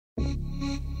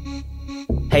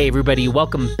Hey everybody,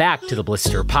 welcome back to the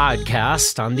Blister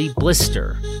Podcast on the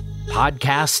Blister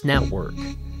Podcast Network.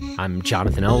 I'm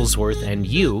Jonathan Ellsworth, and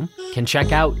you can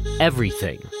check out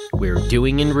everything we're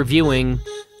doing and reviewing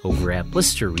over at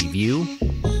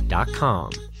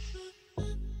blisterreview.com.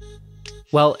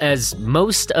 Well, as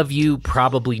most of you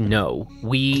probably know,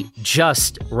 we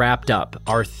just wrapped up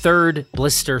our third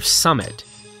Blister Summit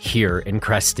here in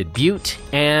Crested Butte,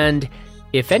 and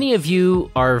if any of you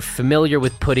are familiar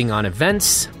with putting on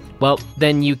events, well,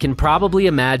 then you can probably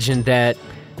imagine that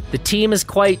the team is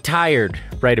quite tired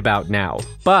right about now.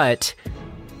 But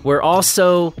we're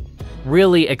also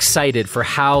really excited for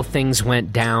how things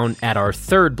went down at our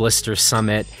third Blister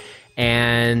Summit.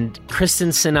 And Kristen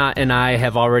Sinat and I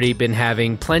have already been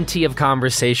having plenty of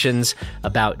conversations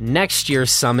about next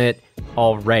year's summit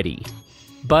already.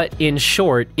 But in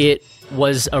short, it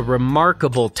was a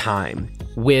remarkable time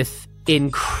with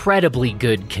incredibly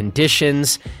good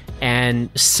conditions and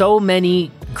so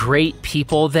many great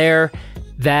people there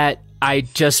that I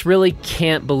just really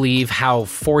can't believe how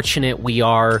fortunate we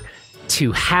are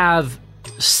to have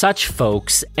such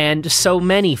folks and so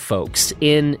many folks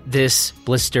in this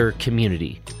Blister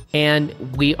community. And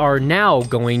we are now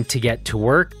going to get to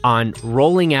work on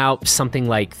rolling out something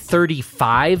like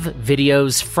 35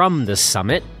 videos from the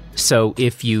summit. So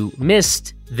if you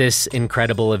missed this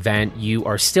incredible event, you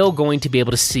are still going to be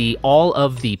able to see all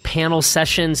of the panel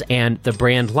sessions and the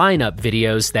brand lineup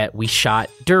videos that we shot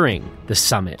during the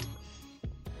summit.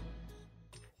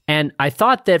 And I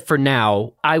thought that for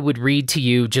now, I would read to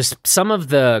you just some of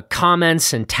the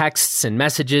comments and texts and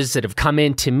messages that have come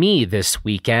in to me this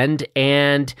weekend.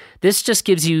 And this just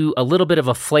gives you a little bit of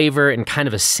a flavor and kind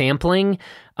of a sampling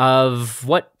of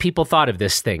what people thought of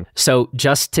this thing. So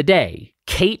just today,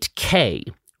 Kate K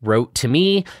wrote to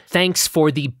me, "Thanks for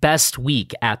the best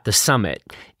week at the summit.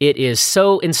 It is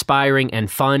so inspiring and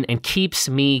fun and keeps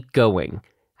me going.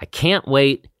 I can't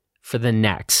wait for the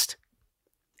next."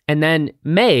 And then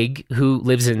Meg, who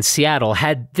lives in Seattle,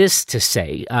 had this to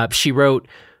say. She wrote,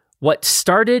 "What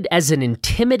started as an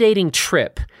intimidating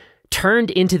trip turned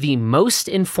into the most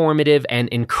informative and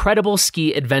incredible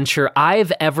ski adventure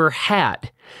I've ever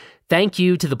had. Thank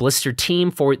you to the Blister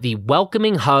team for the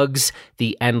welcoming hugs,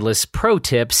 the endless pro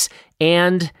tips,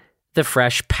 and the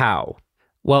fresh pow."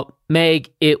 Well, Meg,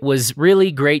 it was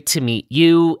really great to meet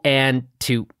you and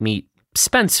to meet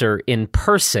Spencer in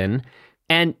person.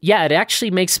 And yeah, it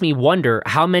actually makes me wonder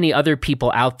how many other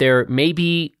people out there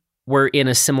maybe were in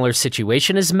a similar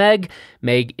situation as Meg.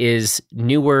 Meg is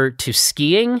newer to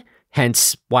skiing,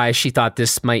 hence why she thought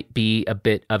this might be a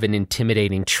bit of an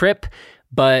intimidating trip.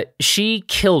 But she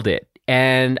killed it,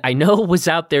 and I know was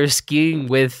out there skiing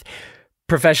with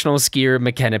professional skier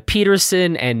McKenna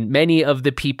Peterson and many of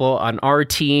the people on our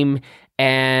team,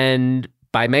 and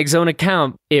by Meg's own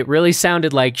account, it really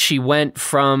sounded like she went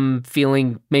from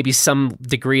feeling maybe some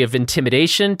degree of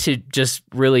intimidation to just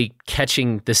really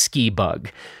catching the ski bug.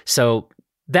 So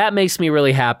that makes me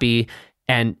really happy,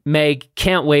 and Meg,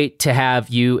 can't wait to have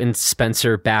you and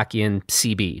Spencer back in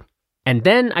CB. And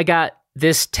then I got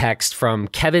this text from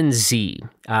Kevin Z.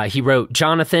 He wrote,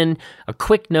 "Jonathan, a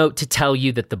quick note to tell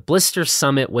you that the Blister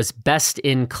Summit was best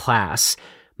in class.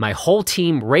 My whole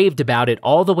team raved about it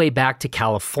all the way back to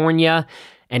California,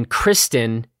 and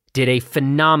Kristen did a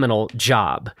phenomenal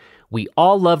job. We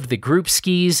all loved the group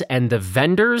skis, and the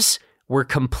vendors were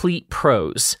complete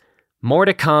pros. More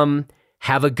to come.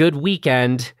 Have a good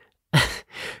weekend.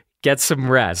 Get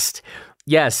some rest."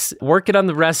 Yes, working on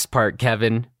the rest part,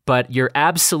 Kevin. But you're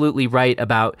absolutely right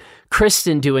about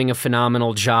Kristen doing a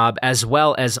phenomenal job, as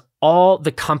well as all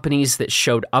the companies that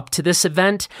showed up to this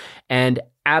event and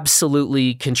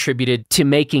absolutely contributed to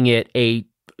making it a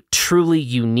truly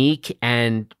unique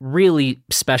and really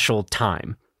special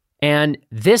time. And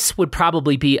this would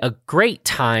probably be a great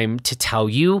time to tell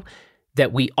you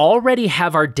that we already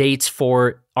have our dates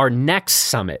for our next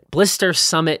summit, Blister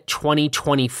Summit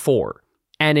 2024.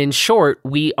 And in short,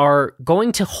 we are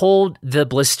going to hold the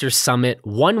Blister Summit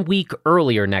 1 week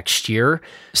earlier next year.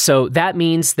 So that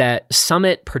means that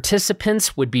summit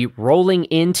participants would be rolling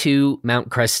into Mount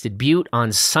Crested Butte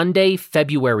on Sunday,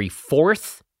 February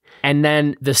 4th. And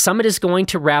then the summit is going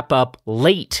to wrap up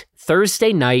late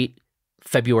Thursday night,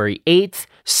 February 8th.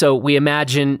 So we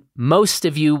imagine most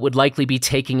of you would likely be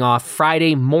taking off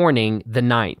Friday morning, the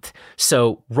 9th.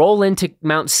 So roll into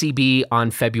Mount CB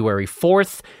on February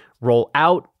 4th. Roll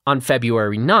out on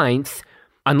February 9th,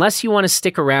 unless you want to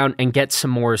stick around and get some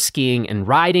more skiing and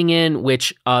riding in,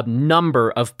 which a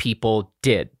number of people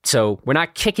did. So we're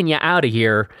not kicking you out of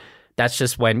here. That's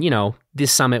just when,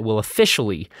 this summit will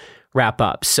officially wrap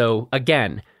up. So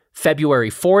again, February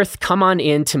 4th, come on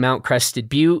in to Mount Crested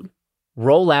Butte.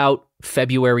 roll out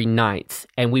February 9th,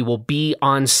 and we will be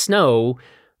on snow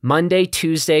Monday,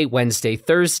 Tuesday, Wednesday,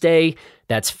 Thursday.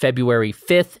 That's February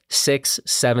 5th, 6th,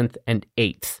 7th, and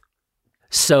 8th.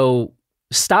 So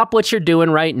stop what you're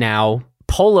doing right now.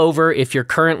 Pull over if you're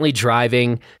currently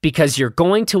driving, because you're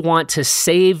going to want to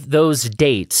save those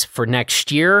dates for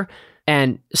next year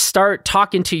and start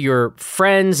talking to your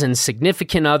friends and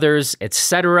significant others,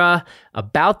 etc.,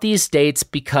 about these dates,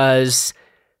 because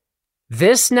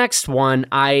this next one,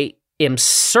 I am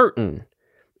certain,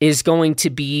 is going to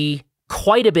be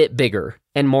quite a bit bigger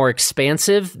and more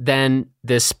expansive than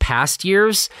this past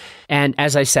year's. And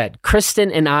as I said,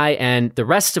 Kristen and I and the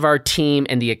rest of our team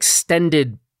and the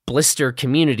extended Blister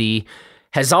community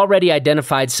has already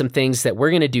identified some things that we're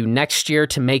going to do next year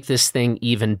to make this thing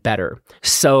even better.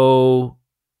 So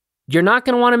you're not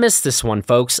going to want to miss this one,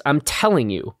 folks. I'm telling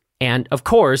you. And of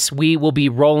course, we will be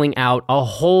rolling out a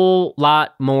whole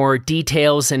lot more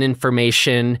details and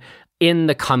information in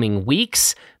the coming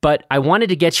weeks. But I wanted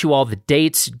to get you all the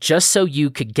dates just so you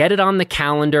could get it on the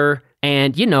calendar.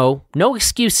 And, no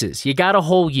excuses. You got a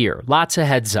whole year. Lots of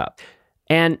heads up.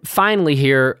 And finally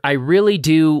here, I really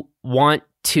do want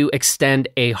to extend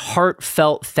a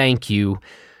heartfelt thank you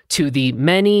to the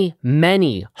many,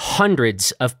 many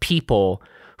hundreds of people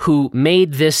who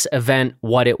made this event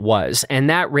what it was. And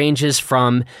that ranges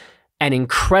from an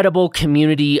incredible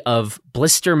community of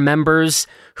Blister members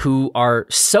who are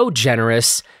so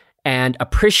generous and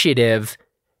appreciative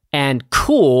and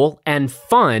cool and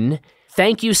fun.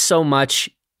 Thank you so much.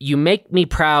 You make me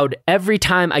proud every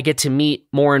time I get to meet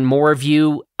more and more of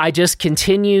you. I just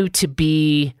continue to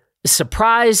be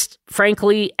surprised,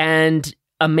 frankly, and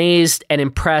amazed and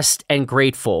impressed and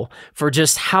grateful for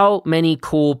just how many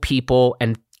cool people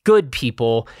and good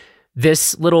people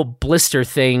this little Blister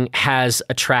thing has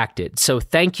attracted. So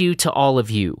thank you to all of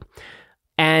you.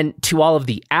 And to all of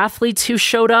the athletes who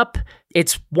showed up.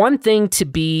 It's one thing to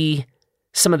be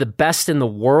some of the best in the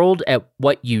world at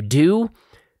what you do,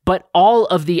 but all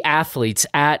of the athletes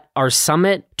at our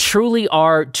summit truly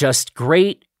are just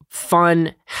great,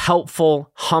 fun,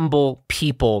 helpful, humble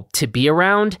people to be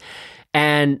around.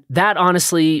 And that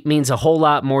honestly means a whole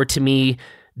lot more to me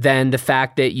than the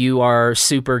fact that you are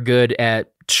super good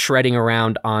at shredding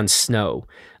around on snow.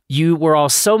 You were all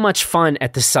so much fun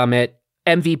at the summit.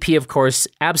 MVP, of course,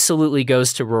 absolutely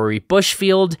goes to Rory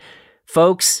Bushfield.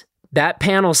 Folks, that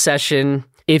panel session,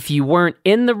 if you weren't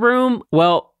in the room,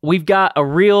 well, we've got a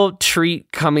real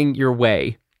treat coming your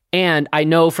way. And I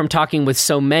know from talking with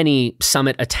so many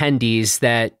summit attendees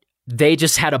that they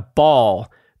just had a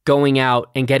ball going out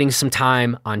and getting some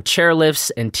time on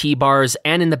chairlifts and T-bars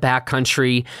and in the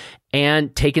backcountry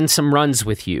and taking some runs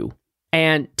with you.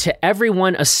 And to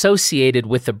everyone associated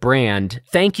with the brand,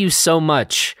 thank you so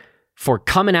much for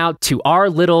coming out to our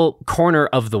little corner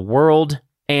of the world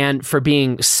and for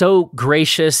being so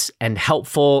gracious and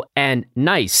helpful and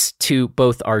nice to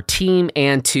both our team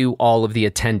and to all of the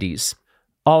attendees.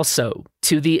 Also,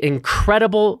 to the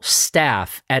incredible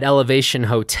staff at Elevation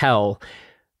Hotel,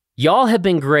 y'all have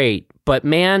been great, but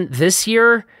man, this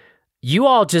year, you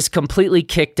all just completely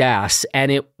kicked ass,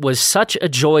 and it was such a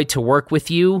joy to work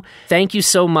with you. Thank you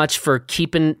so much for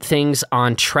keeping things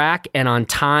on track and on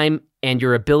time and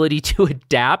your ability to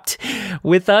adapt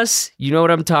with us. You know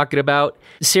what I'm talking about.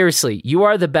 Seriously, you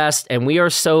are the best, and we are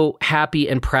so happy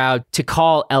and proud to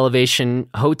call Elevation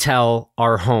Hotel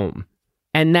our home.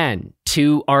 And then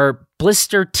to our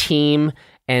Blister team,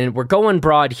 and we're going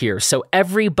broad here, so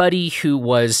everybody who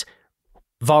was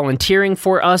volunteering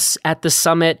for us at the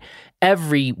summit,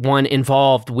 everyone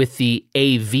involved with the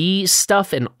AV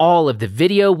stuff and all of the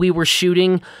video we were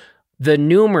shooting, the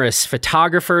numerous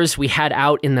photographers we had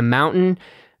out in the mountain.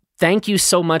 Thank you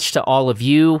so much to all of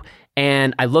you.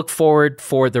 And I look forward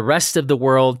for the rest of the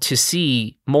world to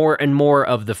see more and more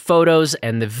of the photos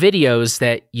and the videos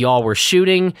that y'all were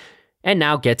shooting and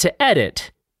now get to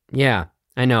edit. Yeah,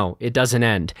 I know, it doesn't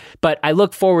end. But I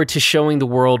look forward to showing the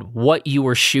world what you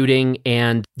were shooting,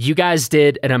 and you guys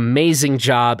did an amazing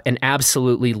job and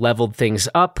absolutely leveled things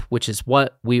up, which is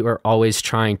what we were always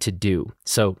trying to do.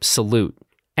 So salute.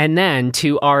 And then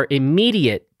to our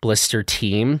immediate Blister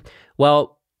team,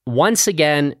 well, once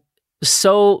again,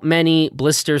 so many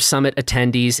Blister Summit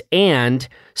attendees and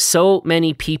so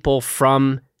many people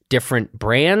from different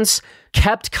brands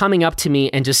kept coming up to me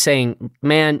and just saying,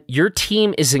 man, your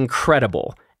team is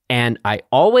incredible. And I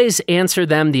always answer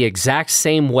them the exact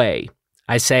same way.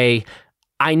 I say,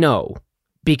 I know,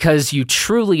 because you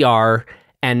truly are.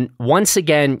 And once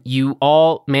again, you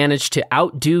all managed to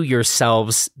outdo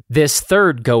yourselves this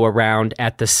third go around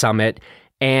at the summit.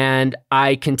 And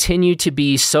I continue to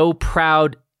be so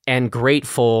proud and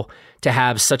grateful to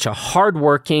have such a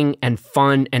hardworking and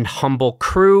fun and humble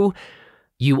crew.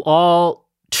 You all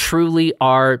truly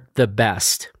are the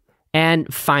best.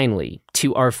 And finally,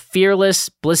 to our fearless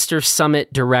Blister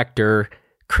Summit director,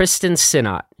 Kristen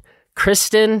Sinnott.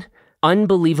 Kristen,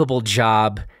 unbelievable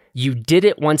job. You did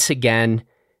it once again.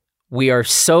 We are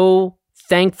so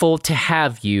thankful to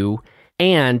have you.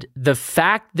 And the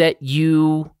fact that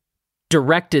you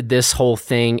directed this whole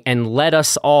thing and led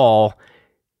us all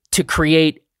to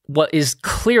create what is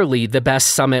clearly the best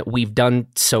summit we've done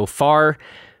so far,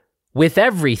 with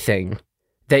everything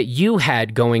that you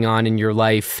had going on in your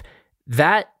life,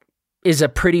 that is a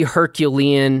pretty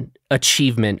Herculean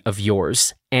achievement of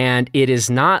yours. And it is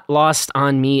not lost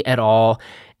on me at all.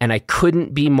 And I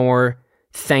couldn't be more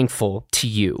thankful to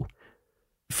you.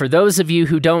 For those of you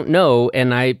who don't know,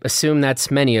 and I assume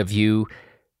that's many of you,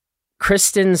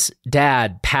 Kristen's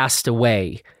dad passed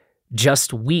away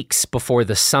just weeks before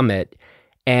the summit.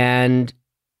 And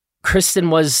Kristen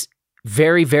was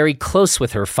very, very close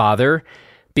with her father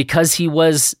because he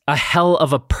was a hell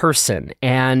of a person.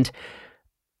 And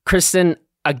Kristen,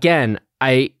 again,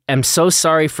 I am so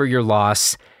sorry for your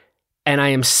loss. And I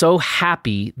am so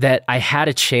happy that I had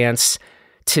a chance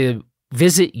to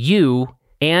visit you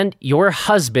and your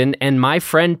husband and my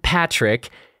friend Patrick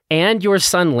and your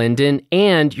son Lyndon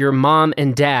and your mom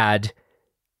and dad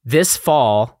this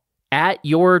fall at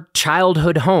your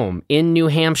childhood home in New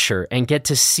Hampshire and get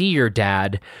to see your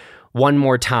dad one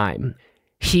more time.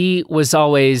 He was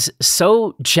always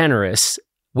so generous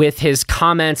with his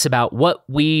comments about what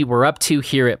we were up to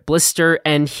here at Blister,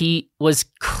 and he was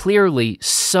clearly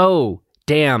so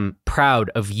damn proud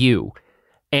of you.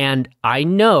 And I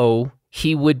know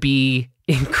he would be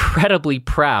incredibly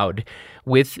proud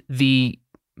with the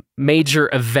major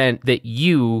event that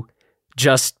you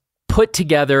just put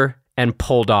together and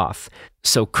pulled off.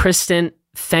 So Kristen,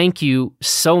 thank you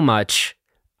so much.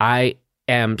 I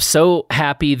am so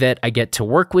happy that I get to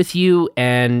work with you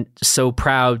and so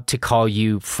proud to call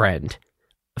you friend.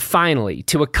 Finally,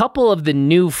 to a couple of the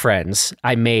new friends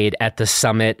I made at the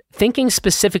summit, thinking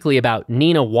specifically about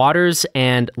Nina Waters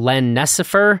and Len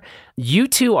Nessifer, you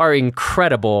two are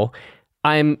incredible.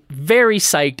 I'm very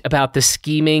psyched about the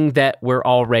scheming that we're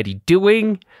already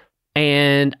doing,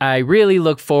 and I really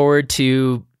look forward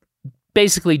to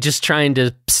basically just trying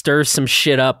to stir some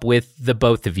shit up with the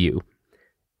both of you.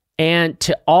 And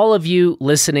to all of you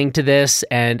listening to this,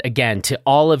 and again, to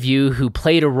all of you who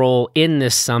played a role in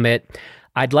this summit,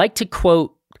 I'd like to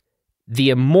quote the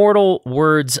immortal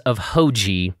words of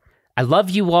Hoji, "I love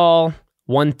you all,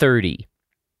 130.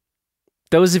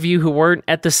 Those of you who weren't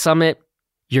at the summit,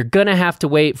 you're going to have to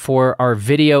wait for our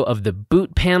video of the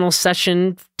boot panel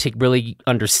session to really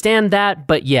understand that.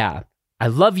 But yeah, I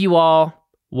love you all,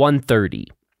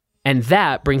 130. And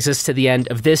that brings us to the end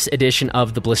of this edition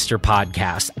of the Blister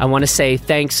Podcast. I want to say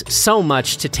thanks so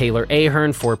much to Taylor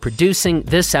Ahern for producing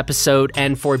this episode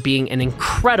and for being an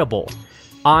incredible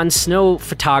on-snow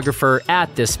photographer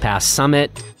at this past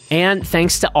summit. And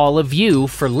thanks to all of you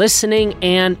for listening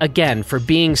and, again, for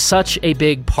being such a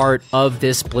big part of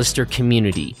this Blister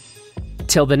community.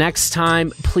 Till the next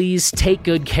time, please take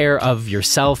good care of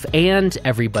yourself and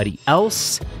everybody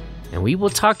else, and we will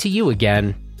talk to you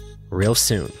again real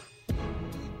soon.